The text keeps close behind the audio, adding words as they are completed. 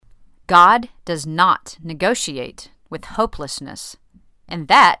God does not negotiate with hopelessness. And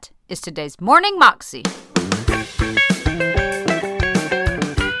that is today's Morning Moxie.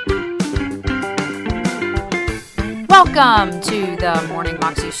 Welcome to the Morning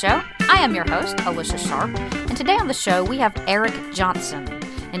Moxie Show. I am your host, Alicia Sharp, and today on the show we have Eric Johnson.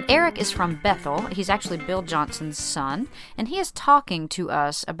 And Eric is from Bethel. He's actually Bill Johnson's son, and he is talking to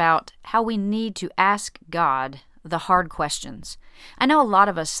us about how we need to ask God the hard questions. I know a lot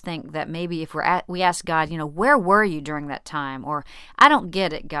of us think that maybe if we ask God, where were you during that time? Or, I don't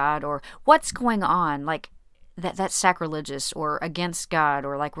get it, God, or what's going on? Like, that's sacrilegious or against God,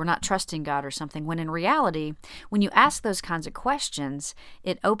 or like we're not trusting God or something, when in reality, when you ask those kinds of questions,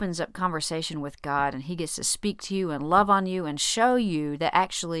 it opens up conversation with God, and he gets to speak to you and love on you and show you that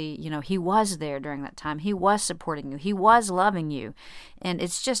actually, he was there during that time. He was supporting you. He was loving you. And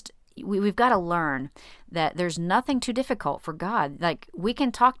it's just, we've got to learn that there's nothing too difficult for God. Like, we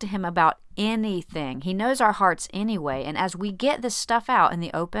can talk to him about anything. He knows our hearts anyway. And as we get this stuff out in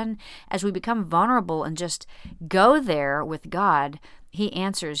the open, as we become vulnerable and just go there with God, he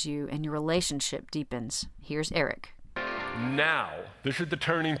answers you and your relationship deepens. Here's Eric. Now, this is the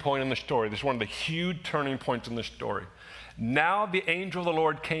turning point in the story. This is one of the huge turning points in the story. Now the angel of the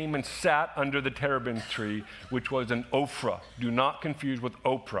Lord came and sat under the terebinth tree, which was an Ophrah. Do not confuse with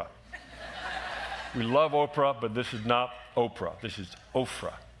Oprah. We love Oprah, but this is not Oprah. This is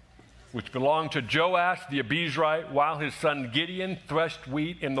Ophrah, which belonged to Joash the Abiezrite, while his son Gideon threshed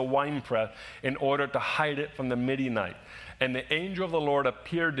wheat in the winepress in order to hide it from the Midianite. And the angel of the Lord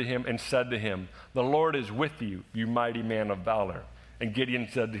appeared to him and said to him, "The Lord is with you, you mighty man of valor." And Gideon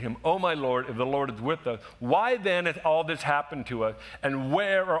said to him, "Oh, my Lord, if the Lord is with us, why then has all this happened to us? And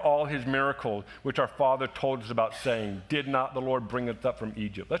where are all his miracles, which our father told us about, saying, did not the Lord bring us up from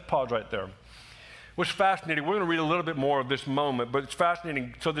Egypt?" Let's pause right there. What's fascinating, we're going to read a little bit more of this moment, but it's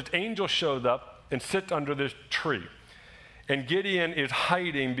fascinating. So this angel shows up and sits under this tree. And Gideon is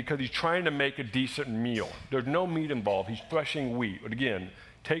hiding because he's trying to make a decent meal. There's no meat involved. He's threshing wheat. But again,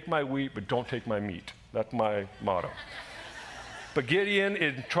 take my wheat, but don't take my meat. That's my motto. But Gideon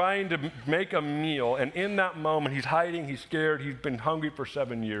is trying to make a meal, and in that moment, he's hiding, he's scared, he's been hungry for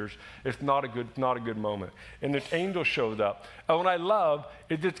 7 years. It's not a good moment. And this angel shows up. And what I love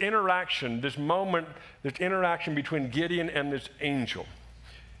is this interaction, this moment, this interaction between Gideon and this angel.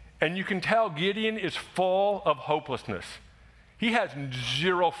 And you can tell Gideon is full of hopelessness. He has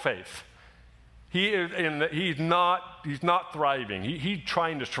zero faith. He's not thriving. He's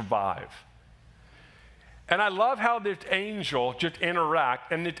trying to survive. And I love how this angel just interacts,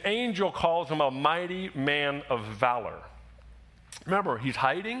 and this angel calls him a mighty man of valor. Remember, he's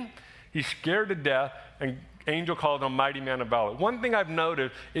hiding, he's scared to death, and angel calls him a mighty man of valor. One thing I've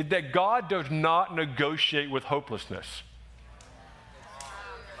noticed is that God does not negotiate with hopelessness.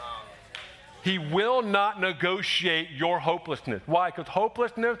 He will not negotiate your hopelessness. Why? Because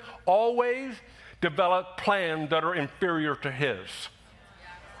hopelessness always develops plans that are inferior to his.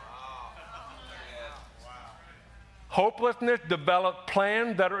 Hopelessness develops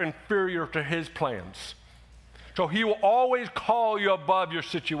plans that are inferior to his plans. So he will always call you above your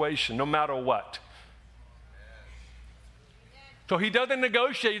situation, no matter what. So he doesn't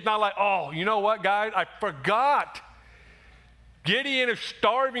negotiate. He's not like, "Oh, you know what, guys? I forgot. Gideon is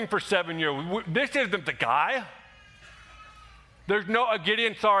starving for 7 years. This isn't the guy. There's no,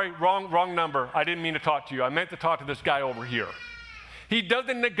 Gideon, sorry, wrong number. I didn't mean to talk to you. I meant to talk to this guy over here." He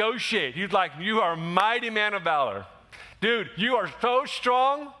doesn't negotiate. He's like, "You are a mighty man of valor. Dude, you are so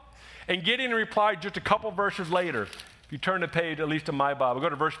strong." And Gideon replied just a couple verses later. If you turn the page, at least in my Bible, go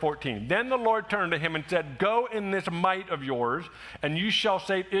to verse 14. "Then the Lord turned to him and said, go in this might of yours, and you shall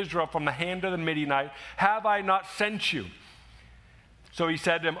save Israel from the hand of the Midianite. Have I not sent you?" So he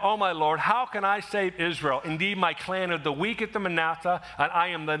said to him, "Oh, my Lord, how can I save Israel? Indeed, my clan is the weakest of Manasseh, and I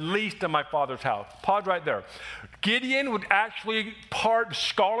am the least of my father's house." Pause right there. Gideon was actually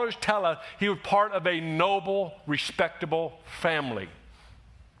scholars tell us, he was part of a noble, respectable family.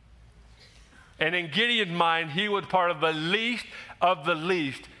 And in Gideon's mind, he was part of the least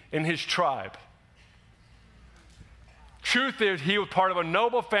in his tribe. Truth is, he was part of a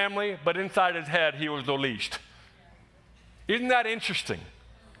noble family, but inside his head, he was the least. Isn't that interesting?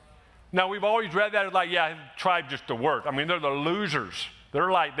 Now, we've always read that as like, yeah, tribe just the worst. I mean, they're the losers.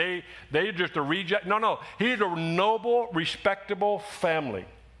 They're like, they just a reject. No. He's a noble, respectable family.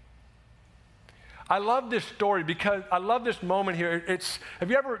 I love this story because I love this moment here. Do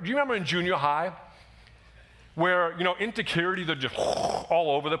you remember in junior high where, insecurities are just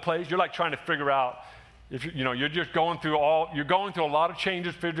all over the place? You're like trying to figure out, If you're just going through a lot of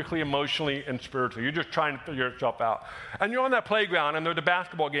changes physically, emotionally, and spiritually. You're just trying to figure yourself out. And you're on that playground, and there's a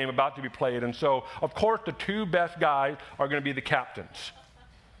basketball game about to be played. And so, of course, the two best guys are going to be the captains.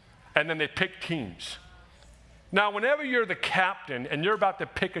 And then they pick teams. Now, whenever you're the captain and you're about to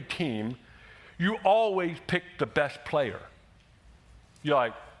pick a team, you always pick the best player. You're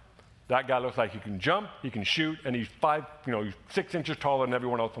like, that guy looks like he can jump, he can shoot, and he's 6 inches taller than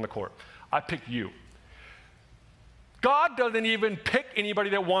everyone else on the court. I pick you. God doesn't even pick anybody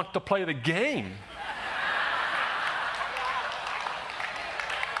that wants to play the game.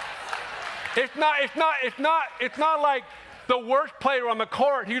 It's not like the worst player on the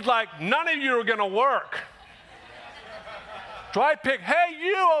court. He's like, none of you are going to work. So I pick, hey,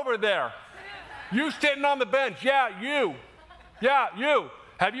 you over there. You sitting on the bench. Yeah, you. Yeah, you.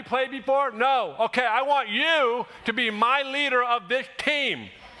 Have you played before? No. Okay, I want you to be my leader of this team.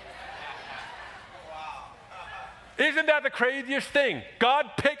 Isn't that the craziest thing?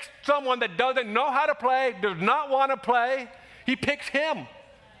 God picks someone that doesn't know how to play, does not want to play. He picks him.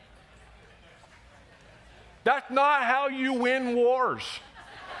 That's not how you win wars.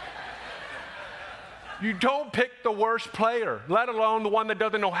 You don't pick the worst player, let alone the one that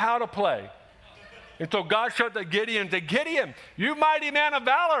doesn't know how to play. And so God showed to Gideon, Gideon, you mighty man of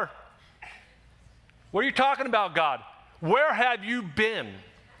valor. What are you talking about, God? Where have you been?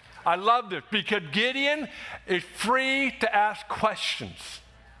 I love this because Gideon is free to ask questions.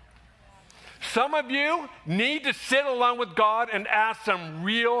 Some of you need to sit along with God and ask some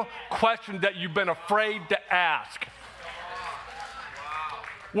real questions that you've been afraid to ask.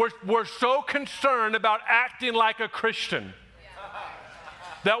 We're so concerned about acting like a Christian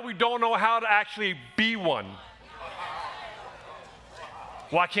that we don't know how to actually be one.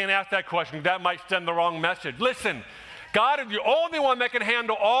 Well, I can't ask that question. That might send the wrong message. Listen, God is the only one that can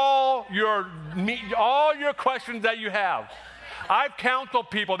handle all your questions that you have. I've counseled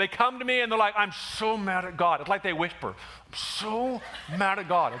people. They come to me and they're like, I'm so mad at God. It's like they whisper, I'm so mad at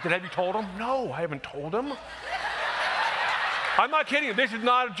God. I said, have you told him? No, I haven't told him. I'm not kidding you. This is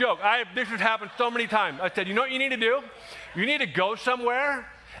not a joke. This has happened so many times. I said, you know what you need to do? You need to go somewhere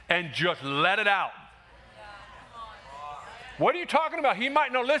and just let it out. What are you talking about? He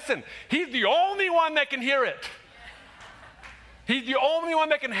might know. Listen, he's the only one that can hear it. He's the only one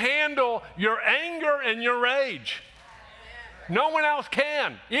that can handle your anger and your rage. No one else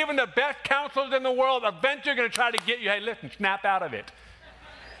can. Even the best counselors in the world eventually are going to try to get you, hey, listen, snap out of it.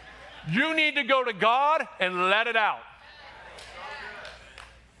 You need to go to God and let it out.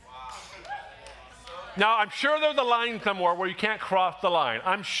 Now, I'm sure there's a line somewhere where you can't cross the line.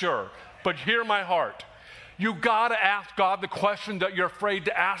 I'm sure. But hear my heart. You got to ask God the question that you're afraid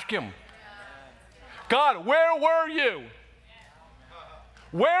to ask him. God, where were you?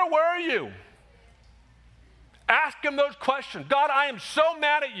 Where were you? Ask him those questions. God, I am so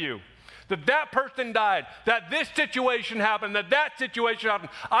mad at you that that person died, that this situation happened, that situation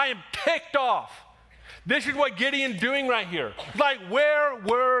happened. I am ticked off. This is what Gideon's doing right here. It's like, where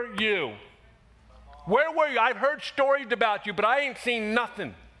were you? Where were you? I've heard stories about you, but I ain't seen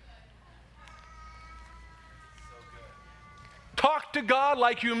nothing. Talk to God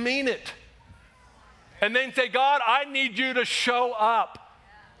like you mean it. And then say, God, I need you to show up.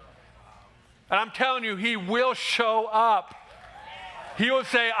 And I'm telling you, he will show up. He will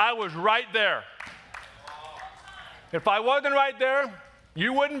say, I was right there. If I wasn't right there,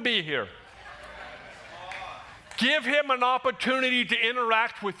 you wouldn't be here. Give him an opportunity to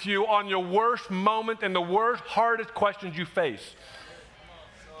interact with you on your worst moment and the worst, hardest questions you face.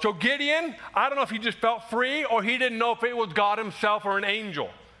 So Gideon, I don't know if he just felt free or he didn't know if it was God himself or an angel.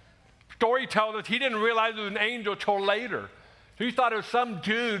 Story tells us he didn't realize it was an angel till later. He thought it was some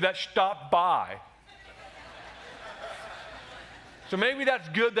dude that stopped by. So maybe that's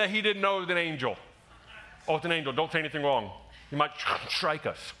good that he didn't know it was an angel. Oh, it's an angel. Don't say anything wrong. He might strike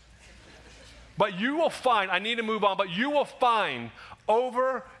us. But you will find, I need to move on, but you will find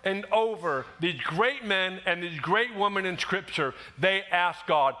over and over these great men and these great women in Scripture, they ask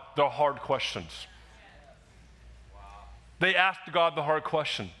God the hard questions. They asked God the hard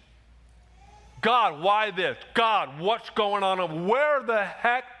question. God, why this? God, what's going on? Where the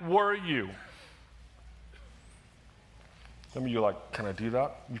heck were you? Some of you are like, can I do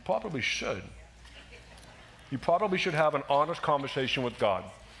that? You probably should. You probably should have an honest conversation with God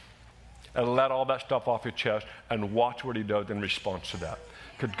and let all that stuff off your chest and watch what he does in response to that.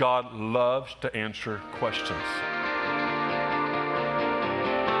 Because God loves to answer questions.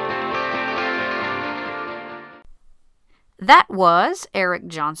 That was Eric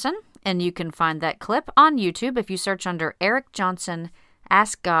Johnson, and you can find that clip on YouTube if you search under Eric Johnson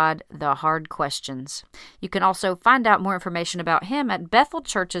Ask God the hard questions. You can also find out more information about him at Bethel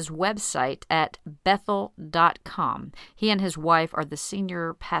Church's website at bethel.com. He and his wife are the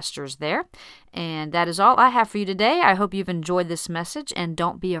senior pastors there. And that is all I have for you today. I hope you've enjoyed this message, and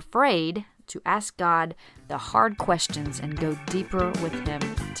don't be afraid to ask God the hard questions and go deeper with him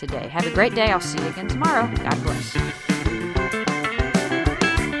today. Have a great day. I'll see you again tomorrow. God bless.